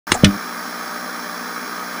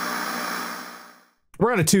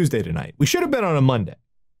We're on a Tuesday tonight. We should have been on a Monday,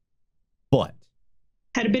 but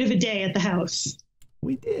had a bit of a day at the house.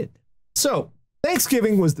 We did. So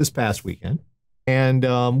Thanksgiving was this past weekend,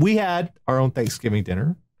 and we had our own Thanksgiving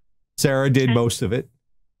dinner. Sarah did most of it,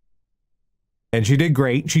 and she did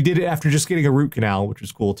great. She did it after just getting a root canal, which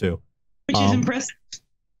was cool too. Which is impressive.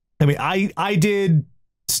 I mean, I did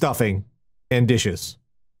stuffing and dishes,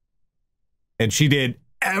 and she did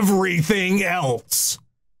everything else.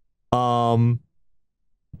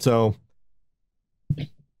 So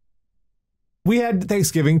we had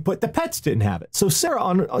Thanksgiving, but the pets didn't have it. So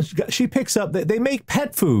Sarah, she picks up that they make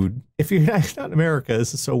pet food. If you're not in America,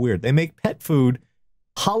 this is so weird. They make pet food,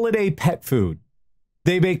 holiday pet food.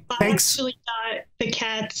 They make actually got the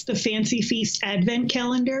cats the Fancy Feast Advent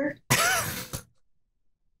calendar.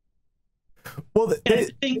 Well,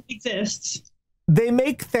 the thing exists. They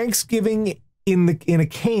make Thanksgiving in a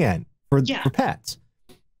can for pets,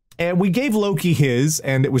 and we gave Loki his,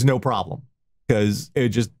 and it was no problem because it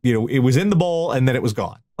just it was in the bowl and then it was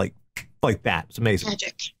gone like that. It's amazing.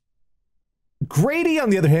 Magic. Grady, on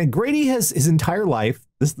the other hand, Grady has his entire life.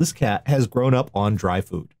 This cat has grown up on dry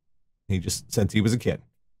food. He just since he was a kid.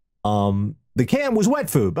 The can was wet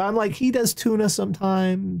food, but I'm like, he does tuna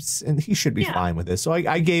sometimes, and he should be fine with this. So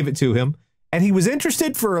I gave it to him. And he was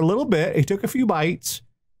interested for a little bit. He took a few bites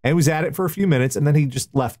and was at it for a few minutes, and then he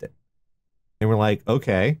just left it. And we're like,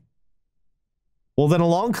 okay. Well, then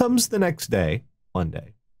along comes the next day,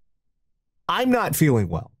 Monday. I'm not feeling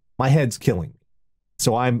well. My head's killing me.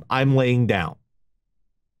 So I'm laying down.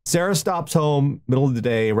 Sarah stops home middle of the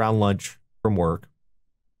day around lunch from work.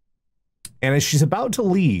 And as she's about to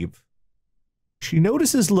leave, she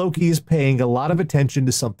notices Loki is paying a lot of attention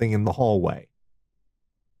to something in the hallway.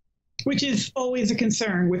 Which is always a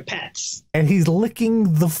concern with pets. And he's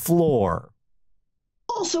licking the floor.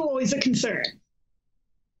 Also always a concern.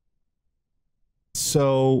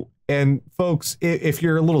 So, and folks, if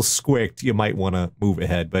you're a little squicked, you might want to move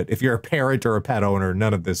ahead. But if you're a parent or a pet owner,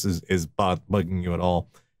 none of this is bugging you at all.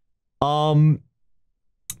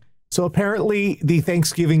 So apparently the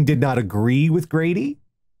Thanksgiving did not agree with Grady.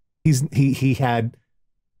 He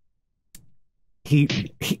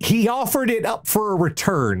offered it up for a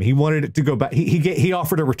return. He wanted it to go back. He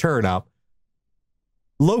offered a return up.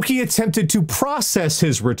 Loki attempted to process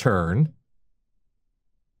his return.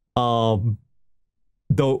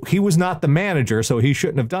 Though he was not the manager, so he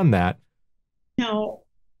shouldn't have done that. No.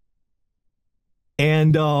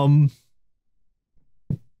 And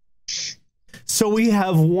so we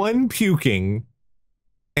have one puking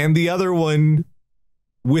and the other one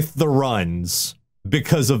with the runs.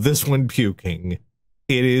 Because of this one puking,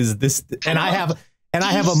 it is this, and I have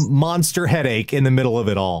a monster headache in the middle of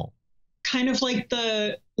it all. Kind of like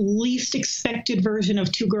the least expected version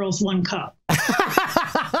of Two Girls, One Cup.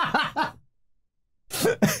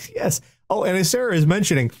 Yes. Oh, and as Sarah is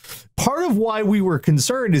mentioning, part of why we were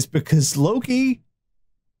concerned is because Loki,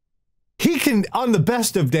 he can, on the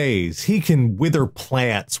best of days, he can wither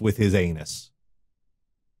plants with his anus.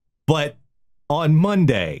 But on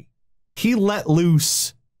Monday, he let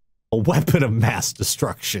loose a weapon of mass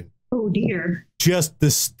destruction. Oh, dear. Just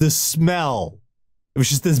the smell. It was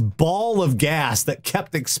just this ball of gas that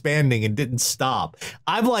kept expanding and didn't stop.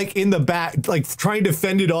 I'm like in the back, like trying to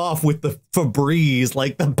fend it off with the Febreze,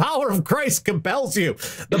 like the power of Christ compels you.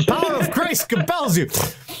 The power of Christ compels you.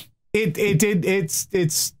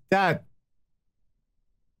 It's that.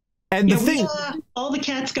 And the thing. All the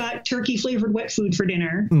cats got turkey flavored wet food for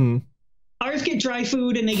dinner. Mm. Ours get dry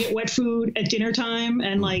food and they get wet food at dinner time.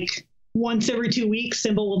 And like once every 2 weeks,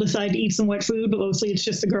 Sybil will decide to eat some wet food, but mostly it's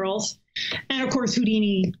just the girls. And of course,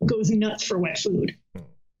 Houdini goes nuts for wet food.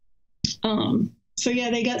 So yeah,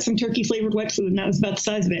 they got some turkey flavored wet food and that was about the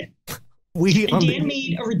size of it. Dan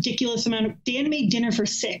made a ridiculous amount of, Dan made dinner for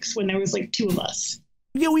 6 when there was like 2 of us.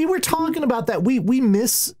 Yeah, we were talking about that. We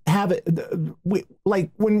miss like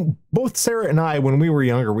when both Sarah and I, when we were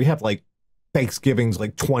younger, we have like Thanksgiving's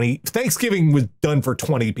like 20. Thanksgiving was done for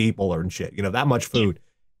 20 people or shit, that much food.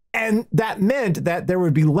 And that meant that there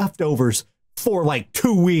would be leftovers for like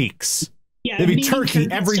 2 weeks. Yeah, there'd be turkey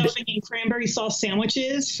every day. And cranberry sauce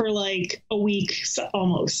sandwiches for like a week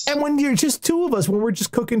almost. And when you're just 2 of us, when we're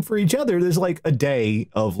just cooking for each other, there's like a day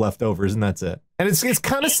of leftovers and that's it. And it's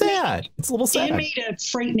kind of sad. It's a little sad. Dan made a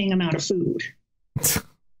frightening amount of food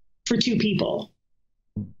for 2 people.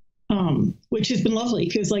 Which has been lovely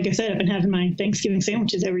because, like I said, I've been having my Thanksgiving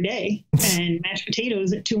sandwiches every day and mashed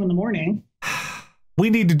potatoes at 2 in the morning. We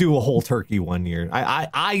need to do a whole turkey one year.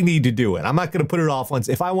 I need to do it. I'm not going to put it off once.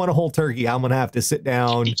 If I want a whole turkey, I'm going to have to sit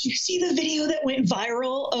down. Did you see the video that went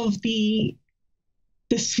viral of the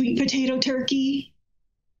sweet potato turkey?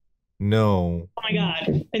 No. Oh my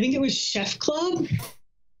God. I think it was Chef Club.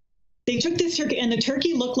 They took this turkey, and the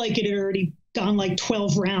turkey looked like it had already gone like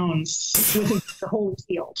 12 rounds with the whole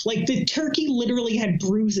field. Like the turkey literally had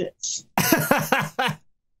bruises.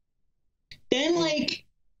 Then like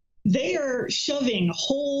they are shoving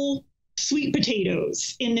whole sweet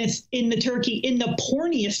potatoes in the turkey in the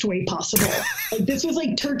porniest way possible. Like this was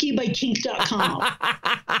like turkeybykink.com.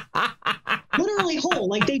 Literally whole.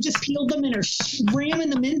 Like they just peeled them and are ramming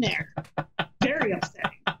them in there. Very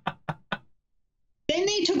upsetting. Then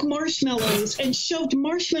they took marshmallows and shoved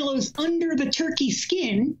marshmallows under the turkey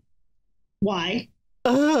skin. Why?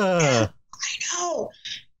 I know.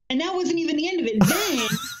 And that wasn't even the end of it. Then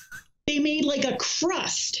they made like a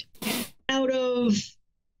crust out of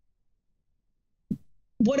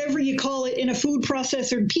whatever you call it in a food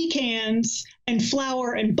processor, pecans and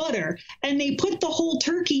flour and butter. And they put the whole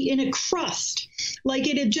turkey in a crust like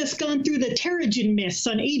it had just gone through the Terrigen mists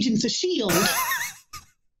on Agents of S.H.I.E.L.D.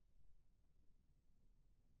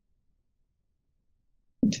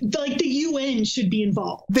 Like the UN should be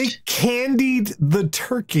involved. They candied the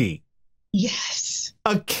turkey. Yes.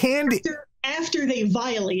 A candy. After they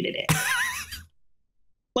violated it.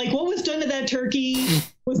 Like what was done to that turkey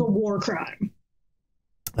was a war crime.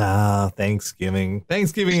 Thanksgiving.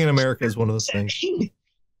 Thanksgiving in America is one of those things.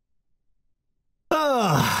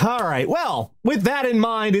 All right. Well, with that in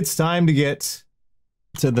mind, it's time to get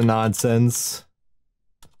to the nonsense.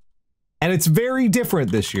 And it's very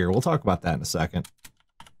different this year. We'll talk about that in a second.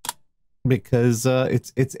 Because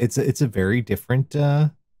it's a very different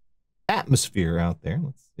atmosphere out there.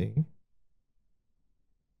 Let's see.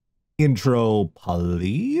 Intro,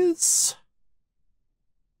 please.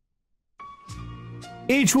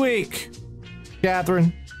 Each week,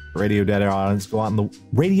 Catherine, Radio Dead Air audience go out in the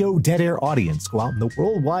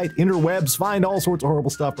worldwide interwebs, find all sorts of horrible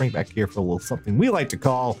stuff, bring back here for a little something we like to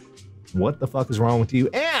call "What the fuck is wrong with you?"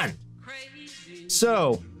 And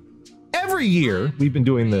so every year we've been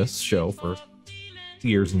doing this show for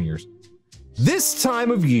years and years. This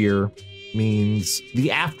time of year means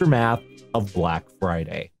the aftermath of Black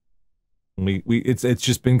Friday. It's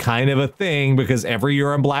just been kind of a thing because every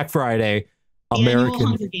year on Black Friday,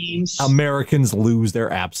 Americans lose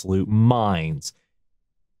their absolute minds.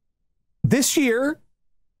 This year,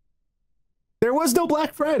 there was no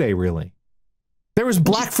Black Friday, really. There was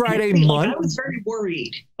Black Friday month. I was very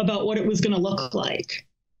worried about what it was going to look like.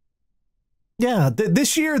 Yeah,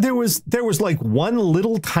 this year there was like one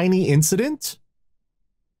little tiny incident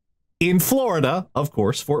in Florida, of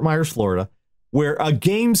course, Fort Myers, Florida, where a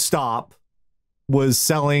GameStop was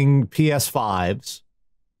selling PS5s.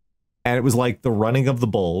 And it was like the running of the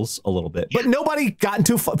bulls a little bit. But nobody got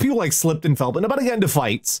into people like slipped and fell, but nobody got into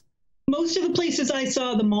fights. Most of the places I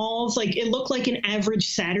saw, the malls, like it looked like an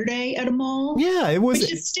average Saturday at a mall. Yeah, it was.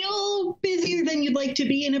 Which is still busier than you'd like to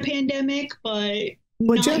be in a pandemic, but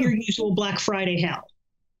not your usual Black Friday hell.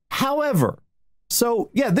 However, so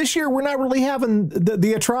yeah, this year we're not really having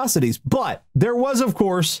the atrocities, but there was, of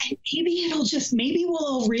course. And maybe we'll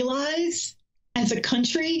all realize as a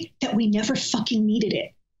country that we never fucking needed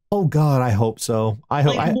it. Oh, God, I hope so.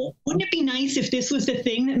 Wouldn't it be nice if this was the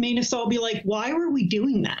thing that made us all be like, why were we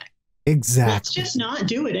doing that? Exactly. Let's just not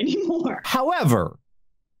do it anymore. However,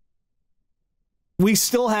 we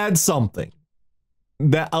still had something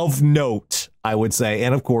that of note, I would say.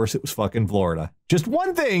 And of course, it was fucking Florida. Just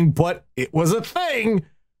one thing, but it was a thing.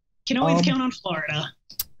 Can always count on Florida.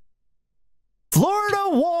 Florida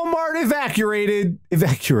Walmart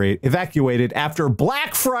evacuated after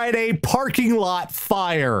Black Friday parking lot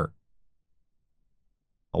fire.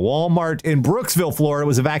 A Walmart in Brooksville, Florida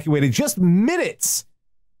was evacuated just minutes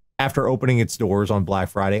after opening its doors on Black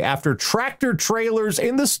Friday after tractor trailers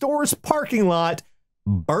in the store's parking lot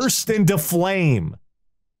burst into flame.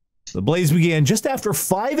 The blaze began just after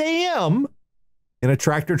 5 a.m. in a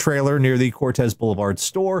tractor trailer near the Cortez Boulevard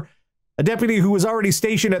store. A deputy who was already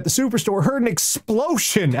stationed at the superstore heard an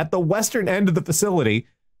explosion at the western end of the facility.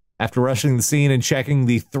 After rushing the scene and checking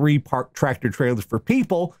the 3 parked tractor trailers for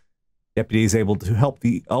people, deputies able to help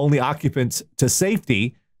the only occupants to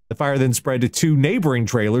safety. The fire then spread to 2 neighboring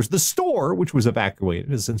trailers. The store, which was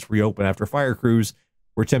evacuated, has since reopened after fire crews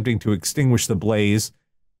were attempting to extinguish the blaze.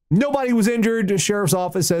 Nobody was injured. The sheriff's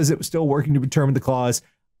office says it was still working to determine the cause.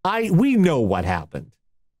 We know what happened.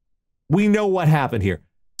 We know what happened here.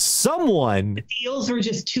 The deals were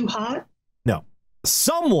just too hot? No.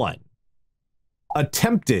 Someone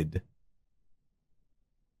attempted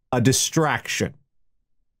a distraction.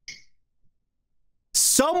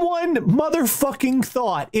 Someone motherfucking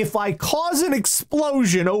thought, if I cause an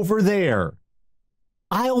explosion over there,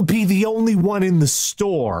 I'll be the only one in the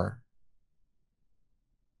store.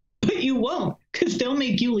 But because they'll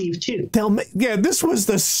make you leave too. Yeah, this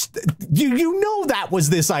was you know that was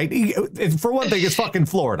this idea. For one thing, it's fucking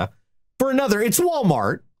Florida. For another, it's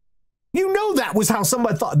Walmart. You know that was how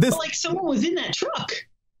somebody thought this. But like someone was in that truck.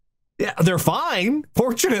 Yeah, they're fine,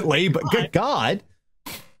 fortunately, but good God.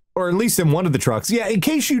 Or at least in one of the trucks. Yeah, in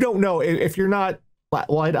case you don't know, if you're not,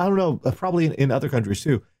 well, I don't know, probably in other countries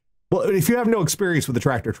too. Well, if you have no experience with a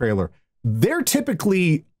tractor trailer, they're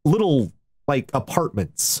typically little like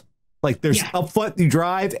apartments. Like there's up front you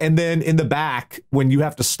drive, and then in the back, when you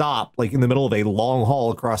have to stop, like in the middle of a long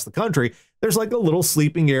haul across the country, there's like a little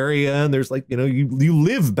sleeping area, and there's like, you know, you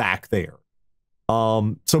live back there.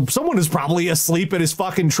 So someone is probably asleep in his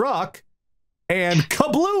fucking truck, and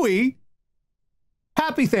kablooey,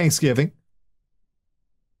 happy Thanksgiving.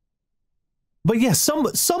 But yeah, some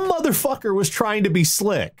motherfucker was trying to be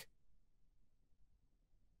slick.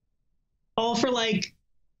 All for like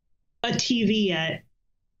a TV at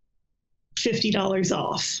 $50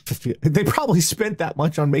 off. They probably spent that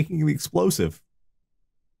much on making the explosive.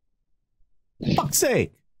 Fuck's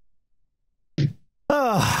sake.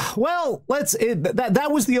 Well, that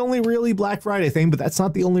was the only really Black Friday thing, but that's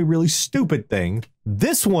not the only really stupid thing.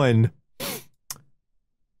 This one,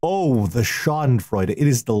 oh, the Schadenfreude. It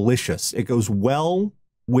is delicious. It goes well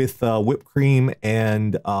with whipped cream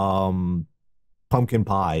and pumpkin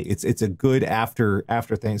pie. It's a good after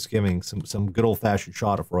Thanksgiving, some good old fashioned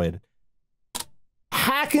Schadenfreude.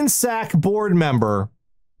 Hackensack board member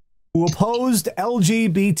who opposed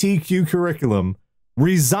LGBTQ curriculum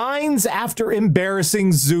resigns after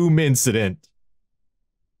embarrassing Zoom incident.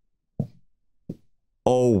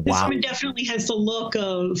 Oh, wow. This one definitely has the look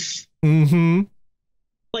of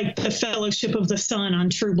like the Fellowship of the Sun on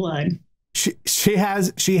True Blood. She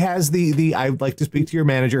has the I would like to speak to your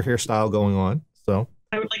manager hairstyle going on. So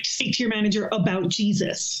I would like to speak to your manager about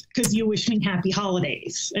Jesus, because you wish me happy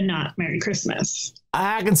holidays and not Merry Christmas.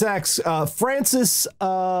 Hackensack's Francis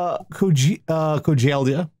Kogella,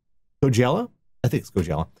 I think it's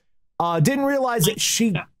Kogella, didn't realize that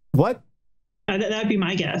she what? That'd be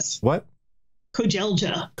my guess. What?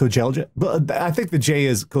 Kojelja. But I think the J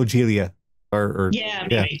is Kogelia. Or yeah,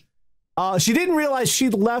 maybe. Yeah. She didn't realize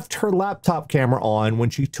she'd left her laptop camera on when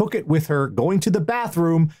she took it with her going to the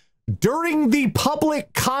bathroom during the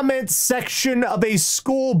public comment section of a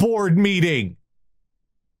school board meeting.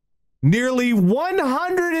 Nearly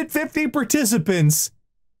 150 participants,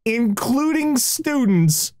 including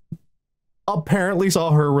students, apparently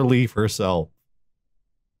saw her relieve herself.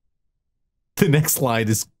 The next line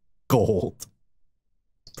is gold.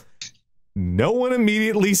 No one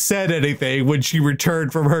immediately said anything when she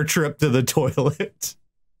returned from her trip to the toilet.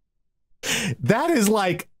 That is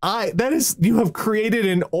like, you have created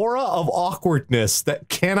an aura of awkwardness that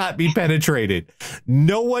cannot be penetrated.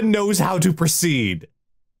 No one knows how to proceed.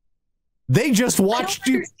 They just watched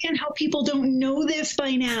you. I don't understand how people don't know this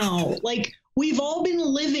by now. Like, we've all been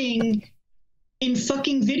living in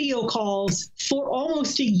fucking video calls for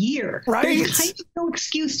almost a year. Right. There's kind of no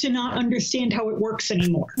excuse to not understand how it works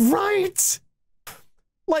anymore. Right.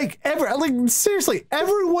 Like, seriously,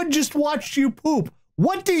 everyone just watched you poop.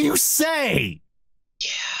 What do you say? Yeah.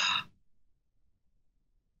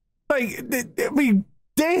 Like, I mean,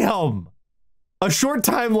 damn. A short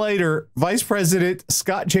time later, Vice President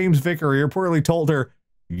Scott James Vickery reportedly told her,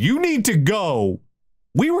 "You need to go.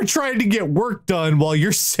 We were trying to get work done while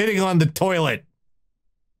you're sitting on the toilet."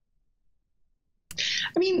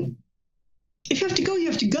 I mean, if you have to go, you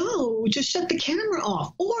have to go. Just shut the camera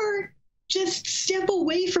off. Or just step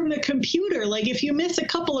away from the computer. Like, if you miss a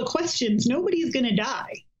couple of questions, nobody's going to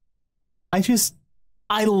die.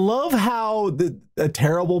 I love how a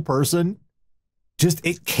terrible person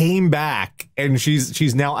it came back, and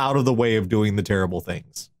she's now out of the way of doing the terrible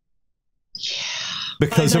things. Yeah.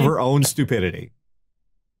 Because of her own stupidity.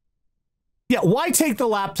 Yeah, why take the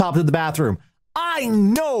laptop to the bathroom? I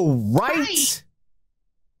know, right?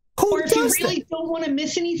 Or if you really don't want to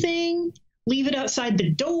miss anything, leave it outside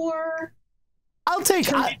the door. Turn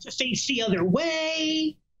it to face the other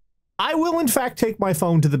way. I will, in fact, take my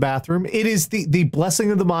phone to the bathroom. It is the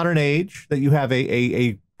blessing of the modern age that you have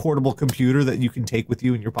a portable computer that you can take with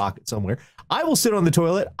you in your pocket somewhere. I will sit on the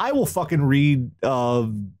toilet. I will fucking read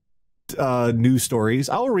news stories.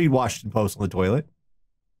 I will read Washington Post on the toilet.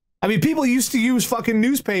 I mean, people used to use fucking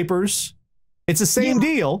newspapers. It's the same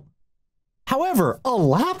deal. However, a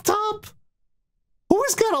laptop? Who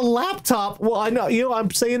has got a laptop? Well, I know, I'm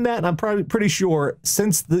saying that, and I'm probably pretty sure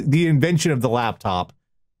since the invention of the laptop,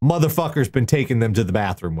 motherfuckers been taking them to the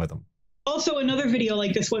bathroom with them. Also, another video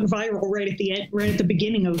like this went viral right at the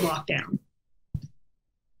beginning of lockdown.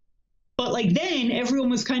 But like then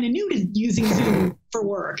everyone was kind of new to using Zoom for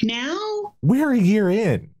work. Now we're a year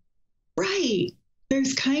in. Right.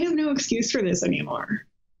 There's kind of no excuse for this anymore.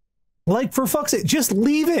 Like, for fuck's sake, just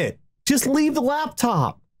leave it. Just leave the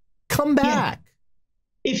laptop. Come back.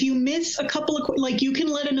 Yeah. If you miss a couple of, like, you can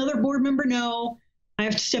let another board member know, I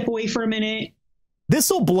have to step away for a minute.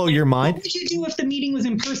 This will blow your mind. What would you do if the meeting was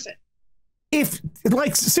in person? If,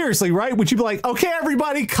 like, seriously, right? Would you be like, okay,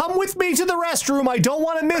 everybody, come with me to the restroom. I don't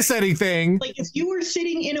want to miss anything. Like, if you were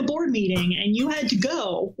sitting in a board meeting and you had to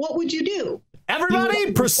go, what would you do?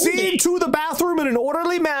 Everybody proceed to the bathroom in an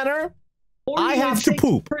orderly manner. Or I have to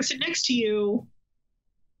poop. The person next to you,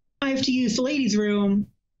 I have to use the ladies' room.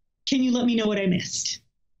 Can you let me know what I missed?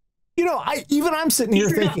 You know, I'm sitting here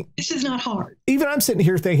thinking this is not hard. Even I'm sitting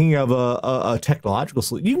here thinking of a technological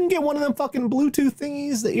solution. You can get one of them fucking Bluetooth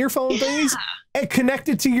thingies, the earphone things, and connect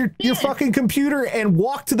it to your fucking computer and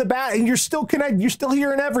walk to the bath, and you're still connected. You're still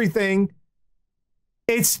hearing everything.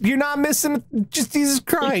 You're not missing. Just Jesus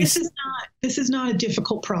Christ. Like, this is not a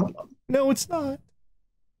difficult problem. No, it's not.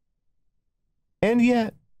 And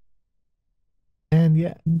yet.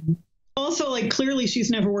 Also, like, clearly she's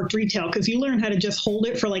never worked retail because you learn how to just hold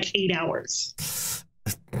it for like 8 hours.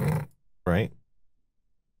 Right.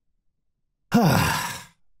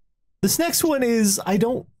 This next one is, I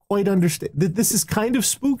don't quite understand. This is kind of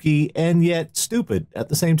spooky and yet stupid at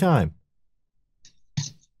the same time.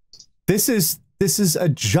 This is a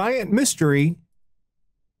giant mystery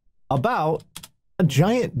about a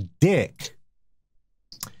giant dick.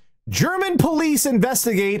 German police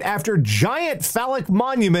investigate after giant phallic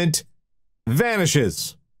monument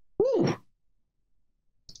vanishes. Ooh.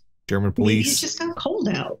 German police. Maybe it just got cold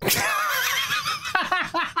out.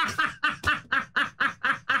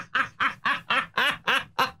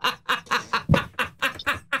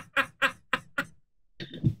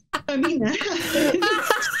 I mean, that happens.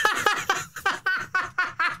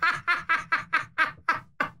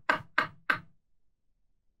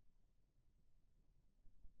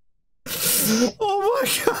 Oh my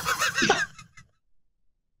God.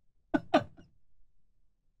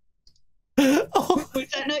 Oh. Was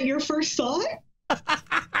that not your first thought?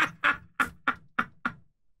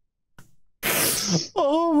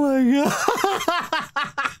 Oh my God.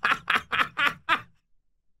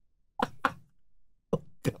 Oh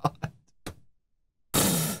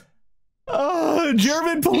God.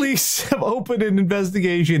 German police have opened an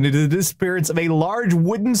investigation into the disappearance of a large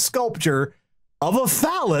wooden sculpture of a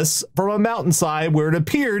phallus from a mountainside where it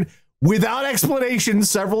appeared without explanation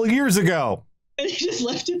several years ago. And they just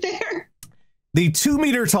left it there? The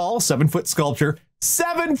 2-meter tall, 7-foot sculpture,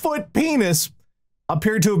 7-foot penis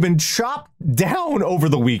appeared to have been chopped down over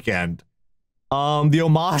the weekend. The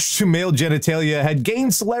homage to male genitalia had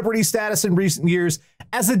gained celebrity status in recent years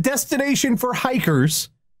as a destination for hikers.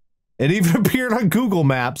 It even appeared on Google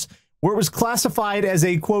Maps, where it was classified as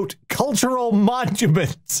a, quote, cultural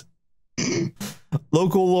monument.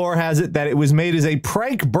 Local lore has it that it was made as a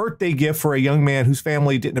prank birthday gift for a young man whose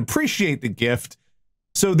family didn't appreciate the gift.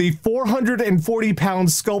 So the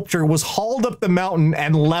 440-pound sculpture was hauled up the mountain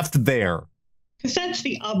and left there. Because that's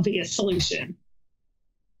the obvious solution.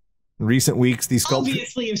 In recent weeks, the sculpture...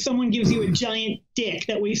 Obviously, if someone gives you a giant dick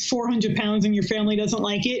that weighs 400 pounds and your family doesn't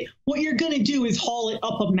like it, what you're going to do is haul it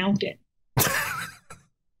up a mountain.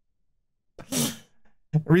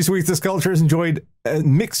 In recent weeks, the sculpture has enjoyed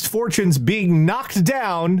mixed fortunes, being knocked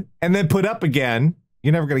down and then put up again.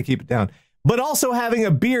 You're never going to keep it down. But also having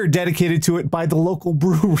a beer dedicated to it by the local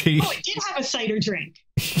brewery. Oh, it did have a cider drink.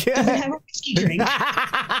 Yeah. Did it have a whiskey drink?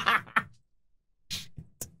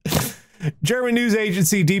 German news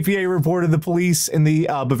agency DPA reported the police in the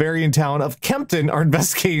Bavarian town of Kempten are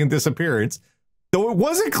investigating the disappearance, though it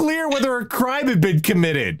wasn't clear whether a crime had been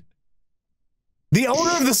committed. The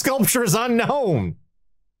owner of the sculpture is unknown.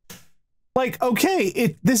 Like,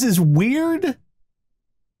 okay, this is weird.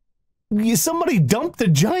 Somebody dumped a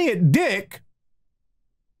giant dick,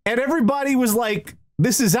 and everybody was like,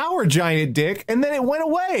 this is our giant dick, and then it went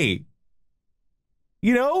away.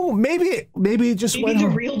 You know, maybe it just went Maybe the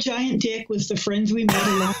home. real giant dick was the friends we met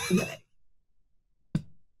along the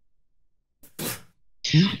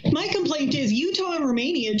way. My complaint is Utah and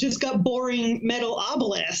Romania just got boring metal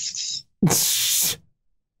obelisks.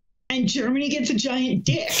 And Germany gets a giant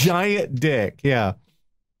dick. Giant dick, yeah.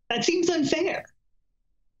 That seems unfair.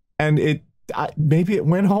 And maybe it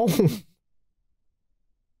went home.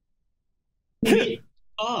 Maybe it's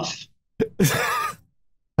off.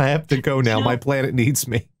 I have to go now. My planet needs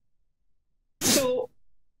me. So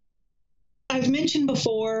I've mentioned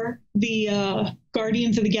before the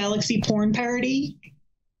Guardians of the Galaxy porn parody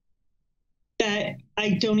that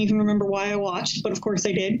I don't even remember why I watched, but of course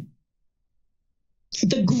I did.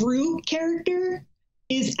 The Groot character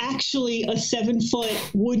is actually a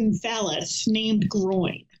 7-foot wooden phallus named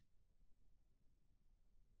Groin.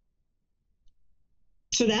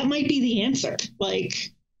 So that might be the answer.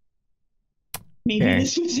 Like, maybe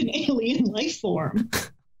this was an alien life form.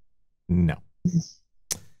 No.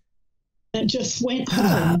 That just went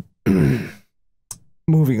home.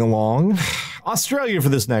 Moving along. Australia for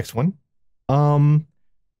this next one.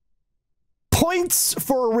 Points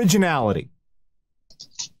for originality.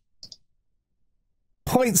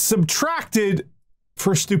 Points subtracted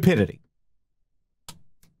for stupidity.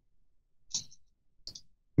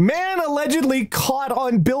 Man allegedly caught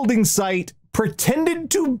on building site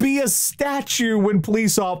pretended to be a statue when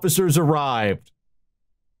police officers arrived.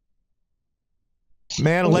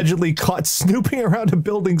 Man allegedly caught snooping around a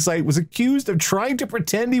building site was accused of trying to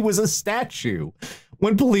pretend he was a statue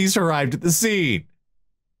when police arrived at the scene.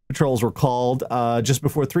 Patrols were called just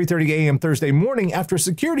before 3:30 a.m. Thursday morning after a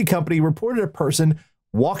security company reported a person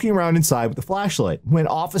walking around inside with a flashlight. When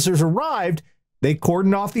officers arrived, they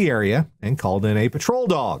cordoned off the area and called in a patrol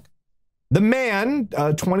dog. The man,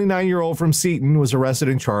 a 29-year-old from Seaton, was arrested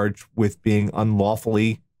and charged with being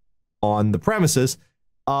unlawfully on the premises.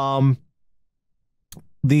 The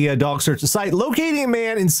dog searched the site, locating a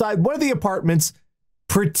man inside one of the apartments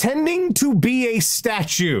pretending to be a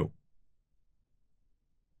statue.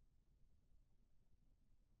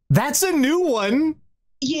 That's a new one.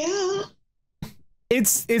 Yeah.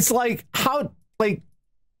 It's like, how, like,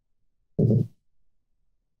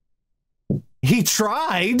 he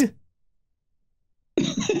tried.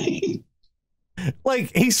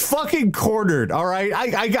 Like, he's fucking cornered, all right?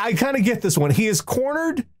 I kind of get this one. He is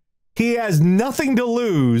cornered. He has nothing to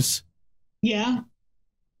lose. Yeah.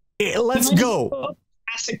 Let's go.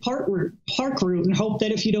 Classic park route and hope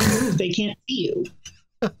that if you don't move, they can't see you.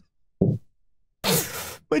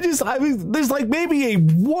 But just, I mean, there's like maybe a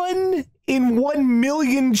 1 in 1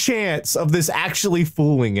 million chance of this actually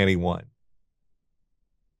fooling anyone.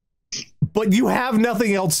 But you have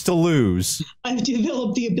nothing else to lose. I've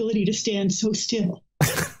developed the ability to stand so still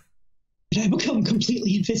that I become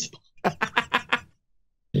completely invisible.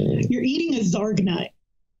 You're eating a Zarg nut.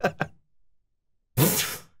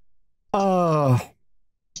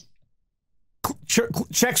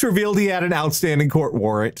 Checks revealed he had an outstanding court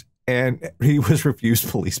warrant and he was refused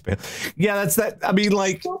police bail. Yeah, that's that. I mean,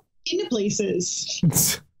 like, into places.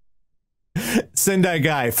 Sendai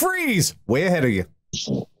guy, freeze! Way ahead of you.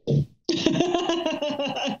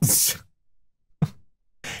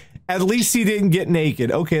 At least he didn't get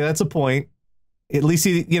naked. Okay, that's a point. At least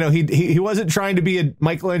he, you know, he wasn't trying to be a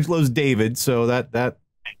Michelangelo's David, so that at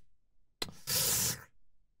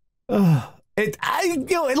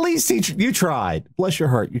least you tried. Bless your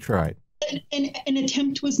heart, you tried. An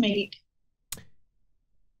attempt was made.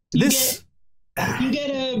 You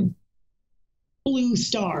get a blue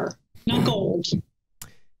star, not gold.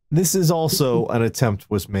 This is also an attempt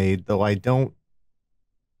was made, though I don't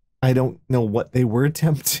know what they were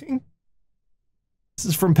attempting. This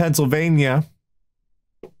is from Pennsylvania.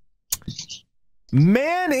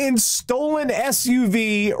 Man in stolen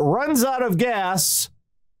SUV runs out of gas,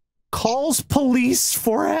 calls police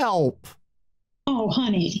for help. Oh,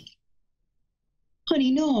 honey.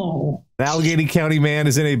 Honey, no. An Allegheny County man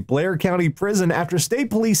is in a Blair County prison after state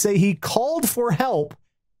police say he called for help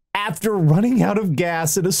after running out of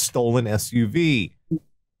gas in a stolen SUV.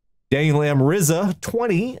 Daniel M. Rizza,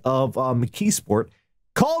 20, of McKeesport,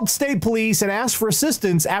 called state police and asked for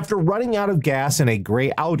assistance after running out of gas in a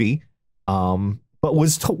gray Audi. But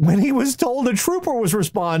when he was told a trooper was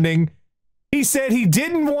responding, he said he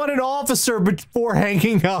didn't want an officer before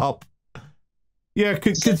hanging up. Yeah,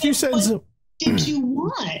 could you send some? Did you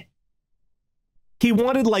want? He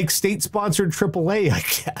wanted like state-sponsored AAA, I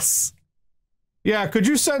guess. Yeah, could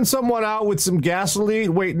you send someone out with some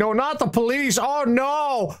gasoline? Wait, no, not the police. Oh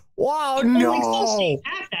no! Wow, no! Like some states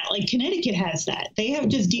have that. Like Connecticut has that. They have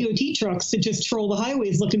just DOT trucks that just troll the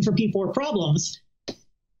highways looking for people or problems.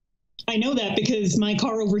 I know that because my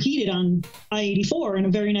car overheated on I-84 and a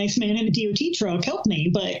very nice man in a DOT truck helped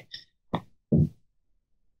me, but...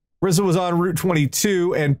 Rizzo was on Route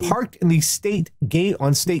 22 and parked in the state game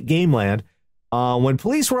land. When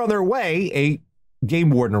police were on their way, a game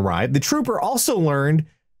warden arrived. The trooper also learned,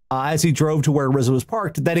 as he drove to where Rizzo was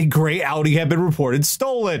parked, that a gray Audi had been reported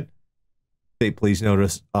stolen. State police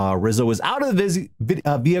noticed Rizzo was out of the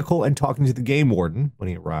vehicle and talking to the game warden when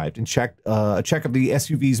he arrived, and checked a check of the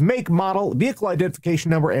SUV's make, model, vehicle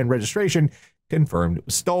identification number, and registration confirmed it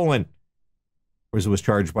was stolen. Rizzo was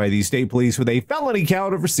charged by the state police with a felony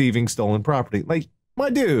count of receiving stolen property. Like,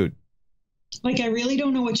 my dude, Like, I really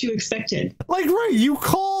don't know what you expected. Like, right, you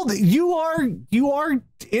called, you are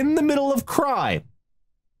in the middle of crime.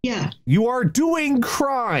 Yeah. You are doing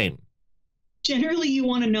crime. Generally, you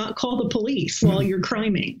want to not call the police while you're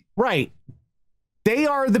criming. Right. They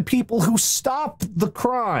are the people who stop the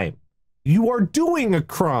crime. You are doing a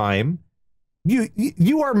crime.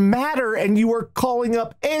 You are matter, and you are calling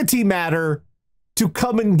up antimatter to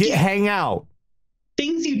come and hang out.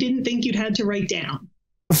 Things you didn't think you'd had to write down.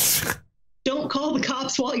 Don't call the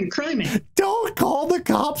cops while you're criming. Don't call the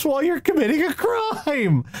cops while you're committing a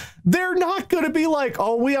crime. They're not going to be like,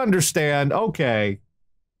 oh, we understand. Okay.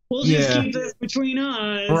 We'll just keep this between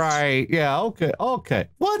us. Right. Yeah. Okay. Okay.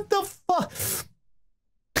 What the fuck?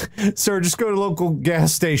 Sir, just go to local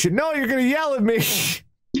gas station. No, you're going to yell at me.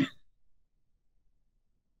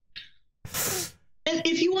 And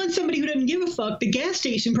if you want somebody who doesn't give a fuck, the gas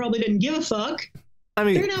station probably doesn't give a fuck. I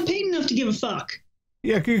mean, they're not paid enough to give a fuck.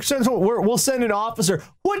 Yeah, can you send someone? We'll send an officer.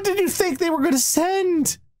 What did you think they were going to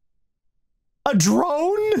send? A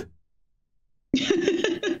drone?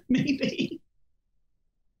 Maybe.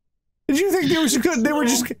 Did you think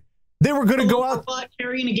they were going to go out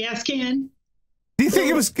carrying a gas can? Do you think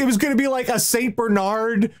it was going to be like a Saint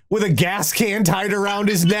Bernard with a gas can tied around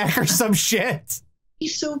his neck or some shit?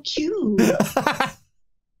 He's so cute.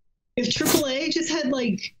 If AAA just had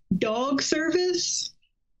like dog service.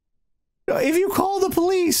 If you call the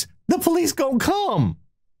police gonna come.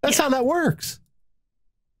 That's how that works.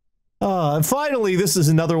 And finally, this is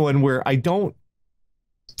another one where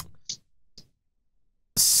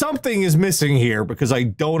something is missing here because I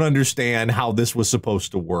don't understand how this was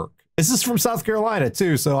supposed to work. This is from South Carolina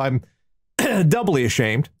too, so I'm doubly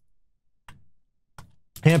ashamed.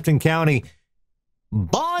 Hampton County,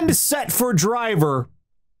 bond set for driver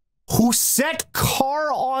who set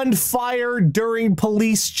car on fire during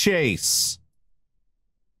police chase.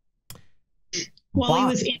 While he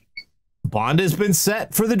was in. Bond has been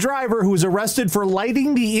set for the driver who was arrested for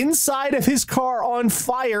lighting the inside of his car on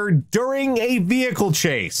fire during a vehicle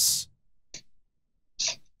chase.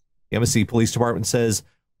 The Embassy Police Department says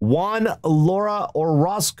Juan Laura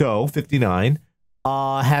Orozco, 59,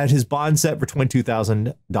 had his bond set for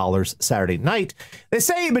 $22,000 Saturday night. They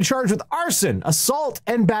say he'd been charged with arson, assault,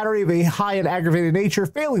 and battery of a high and aggravated nature,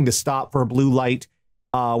 failing to stop for a blue light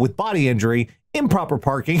with body injury, improper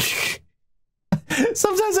parking.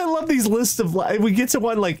 Sometimes I love these lists of, we get to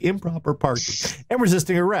one like improper parking and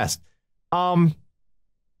resisting arrest.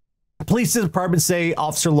 Police department say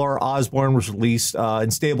Officer Laura Osborne was released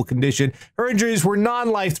in stable condition. Her injuries were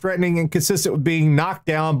non-life-threatening and consistent with being knocked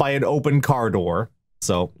down by an open car door.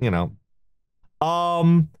 So, you know.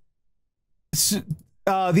 The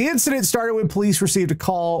incident started when police received a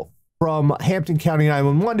call from Hampton County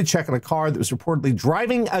 911 to check on a car that was reportedly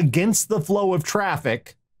driving against the flow of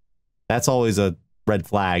traffic. That's always a red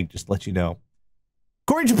flag, just to let you know.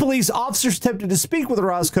 According to police, officers attempted to speak with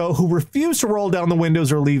Orozco, who refused to roll down the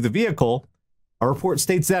windows or leave the vehicle. A report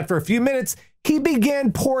states that after a few minutes, he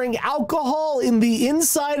began pouring alcohol in the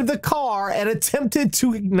inside of the car and attempted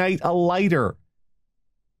to ignite a lighter.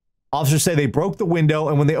 Officers say they broke the window,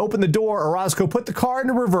 and when they opened the door, Orozco put the car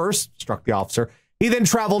into reverse, struck the officer. He then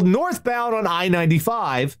traveled northbound on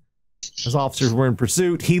I-95. As officers were in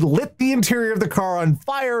pursuit, he lit the interior of the car on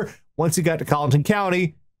fire once he got to Colleton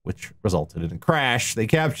County, which resulted in a crash. They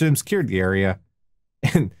captured him, secured the area,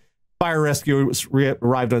 and fire rescue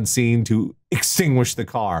arrived on scene to extinguish the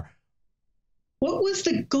car. What was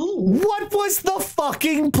the goal? What was the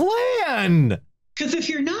fucking plan? Because if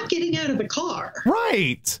you're not getting out of the car,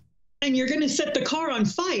 right, and you're going to set the car on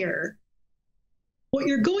fire, what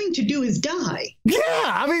you're going to do is die. Yeah,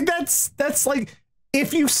 I mean, that's like,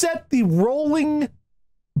 if you set the rolling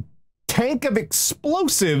tank of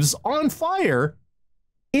explosives on fire,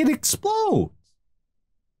 it explodes.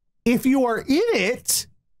 If you are in it,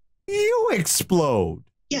 you explode.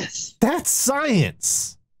 Yes. That's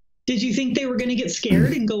science. Did you think they were going to get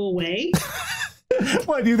scared and go away?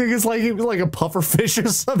 What, do you think it's like he was like a puffer fish or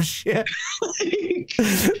some shit?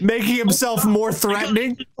 Making himself more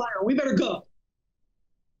threatening? We better go.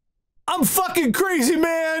 I'm fucking crazy,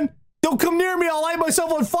 man. Don't come near me. I'll light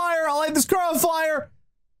myself on fire. I'll light this car on fire.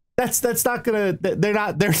 That's not gonna, that's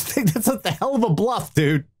not the hell of a bluff,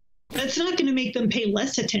 dude. That's not going to make them pay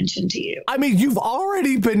less attention to you. I mean, you've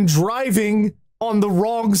already been driving on the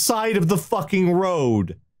wrong side of the fucking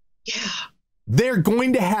road. Yeah. They're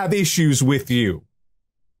going to have issues with you.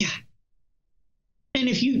 Yeah. And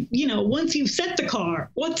if once you've set the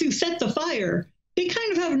car, once you've set the fire, they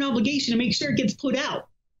kind of have an obligation to make sure it gets put out.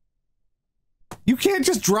 You can't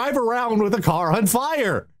just drive around with a car on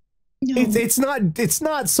fire. No. It's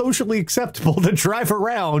not socially acceptable to drive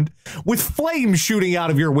around with flames shooting out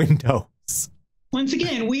of your windows. Once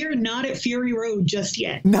again, we are not at Fury Road just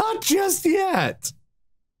yet. Not just yet.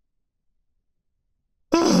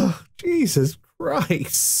 Oh, Jesus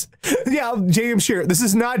Christ. Yeah, James Shearer, this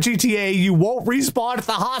is not GTA. You won't respawn at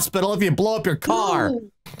the hospital if you blow up your car.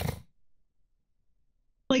 No.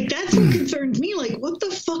 Like, that's what concerns me. Like, what the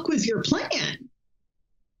fuck was your plan?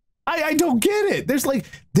 I don't get it.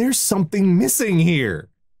 There's something missing here.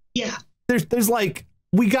 Yeah. There's like,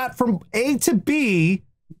 we got from A to B.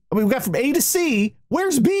 I mean, we got from A to C.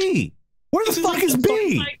 Where's B? Where the fuck is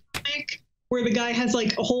B? Where the guy has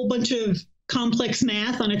like a whole bunch of complex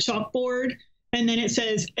math on a chalkboard, and then it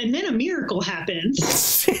says, and then a miracle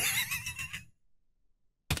happens.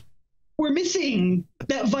 We're missing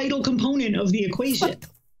that vital component of the equation. What the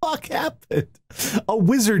fuck happened? A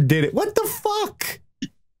wizard did it. What the fuck?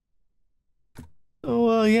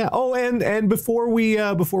 Oh yeah. Oh, and before we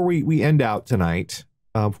end out tonight,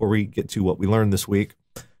 before we get to what we learned this week,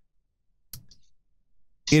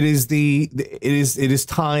 it is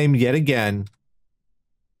time yet again.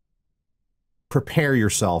 Prepare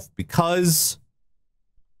yourself, because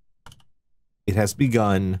it has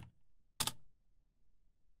begun.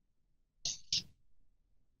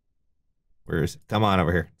 Where is it? Come on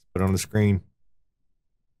over here. Put it on the screen.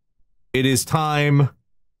 It is time.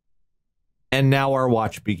 And now our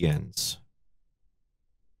watch begins.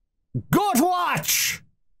 Goat watch!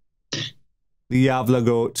 The Yavla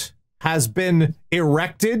goat has been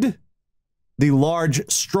erected. The large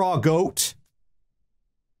straw goat,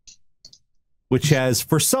 which has,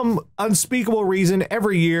 for some unspeakable reason,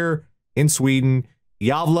 every year in Sweden,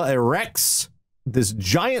 Yavla erects this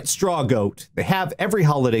giant straw goat. They have every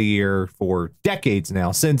holiday year for decades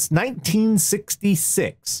now, since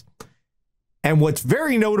 1966. And what's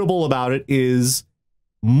very notable about it is,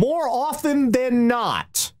 more often than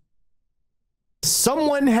not,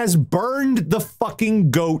 someone has burned the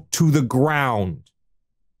fucking goat to the ground.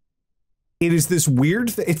 It is this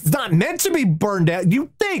weird thing. It's not meant to be burned out.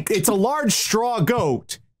 You think it's a large straw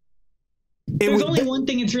goat. There's only one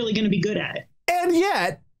thing it's really going to be good at. And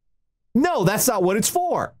yet, no, that's not what it's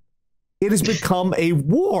for. It has become a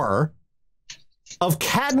war of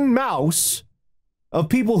cat and mouse, of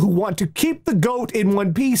people who want to keep the goat in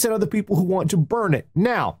one piece and other people who want to burn it.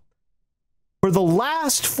 Now, for the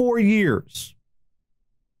last 4 years,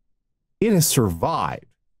 it has survived.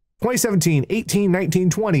 2017, 18, 19,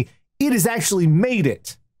 20, it has actually made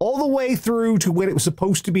it all the way through to when it was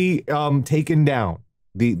supposed to be taken down,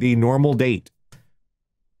 the normal date.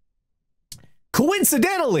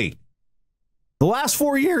 Coincidentally, the last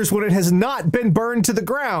 4 years, when it has not been burned to the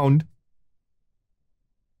ground,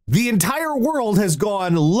 the entire world has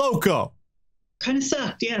gone loco. Kind of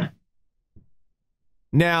sucked, yeah.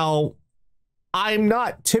 Now, I'm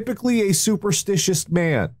not typically a superstitious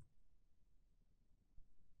man.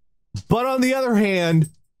 But on the other hand,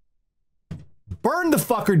 burn the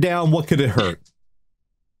fucker down, what could it hurt?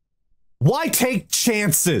 Why take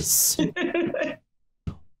chances?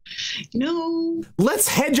 No. Let's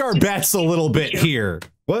hedge our bets a little bit here.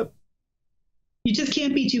 What? You just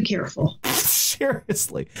can't be too careful.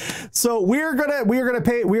 Seriously. So we're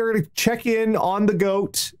gonna check in on the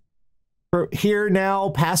goat for here now,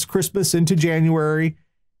 past Christmas into January,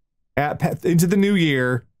 into the new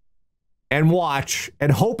year, and watch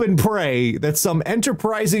and hope and pray that some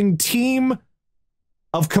enterprising team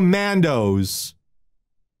of commandos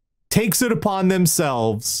takes it upon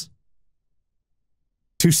themselves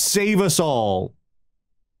to save us all.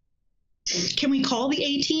 Can we call the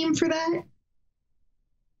A-team for that?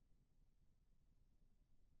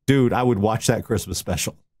 Dude, I would watch that Christmas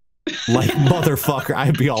special. Like, motherfucker,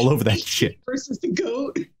 I'd be all over that shit. Versus the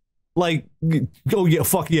goat? Like, oh yeah,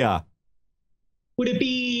 fuck yeah. Would it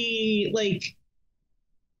be, like,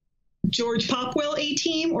 George Popwell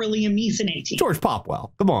A-team or Liam Neeson A-team? George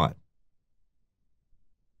Popwell, come on.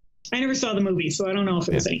 I never saw the movie, so I don't know if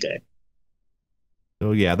it was any good.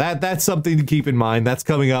 So yeah, that's something to keep in mind. That's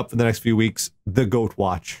coming up in the next few weeks. The Goat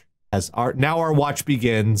Watch. Now our watch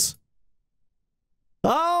begins.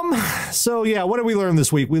 So yeah, what did we learn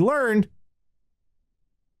this week? We learned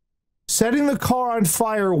setting the car on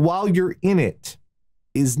fire while you're in it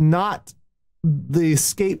is not the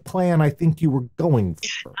escape plan I think you were going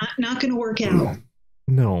for. Not going to work out.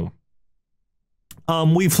 No.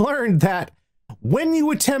 We've learned that when you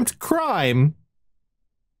attempt crime,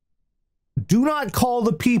 do not call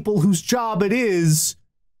the people whose job it is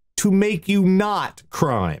to make you not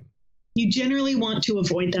crime. You generally want to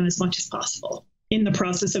avoid them as much as possible in the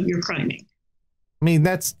process of your criming. I mean,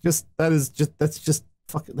 that's just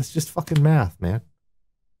fucking math, man.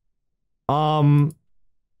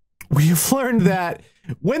 We've learned that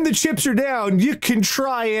when the chips are down, you can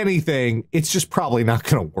try anything. It's just probably not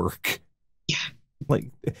going to work. Yeah.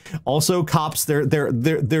 Like, also, cops, their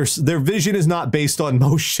vision is not based on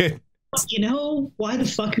motion. You know, why the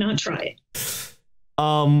fuck not try it?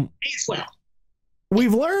 As well.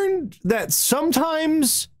 We've learned that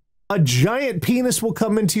sometimes a giant penis will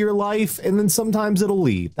come into your life, and then sometimes it'll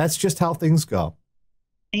leave. That's just how things go.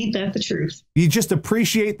 Ain't that the truth? You just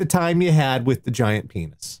appreciate the time you had with the giant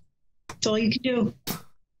penis. That's all you can do.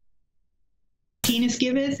 Penis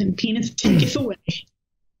giveth and penis taketh away.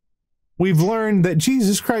 We've learned that,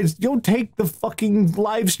 Jesus Christ, don't take the fucking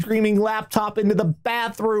live streaming laptop into the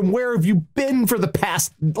bathroom. Where have you been for the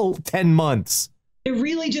past 10 months? There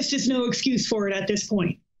really just is no excuse for it at this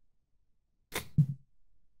point.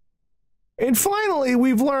 And finally,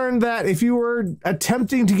 we've learned that if you were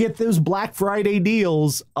attempting to get those Black Friday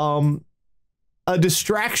deals, a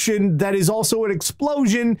distraction that is also an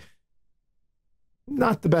explosion,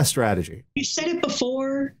 not the best strategy. You said it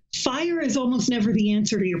before, fire is almost never the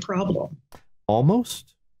answer to your problem.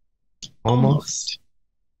 Almost? Almost.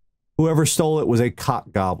 Whoever stole it was a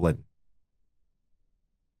cock goblin.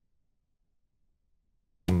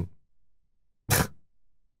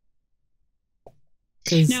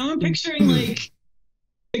 Now I'm picturing like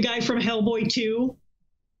the guy from Hellboy 2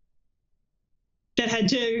 that had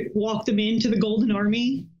to walk them into the Golden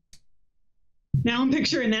Army. Now I'm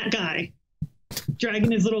picturing that guy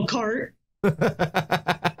dragging his little cart, in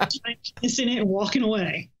it and walking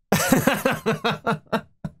away. I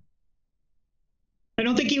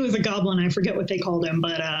don't think he was a goblin. I forget what they called him,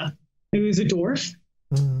 but it was a dwarf.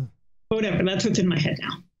 Whatever. That's what's in my head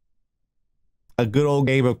now. A good old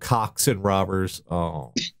game of cocks and robbers.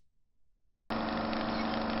 Oh.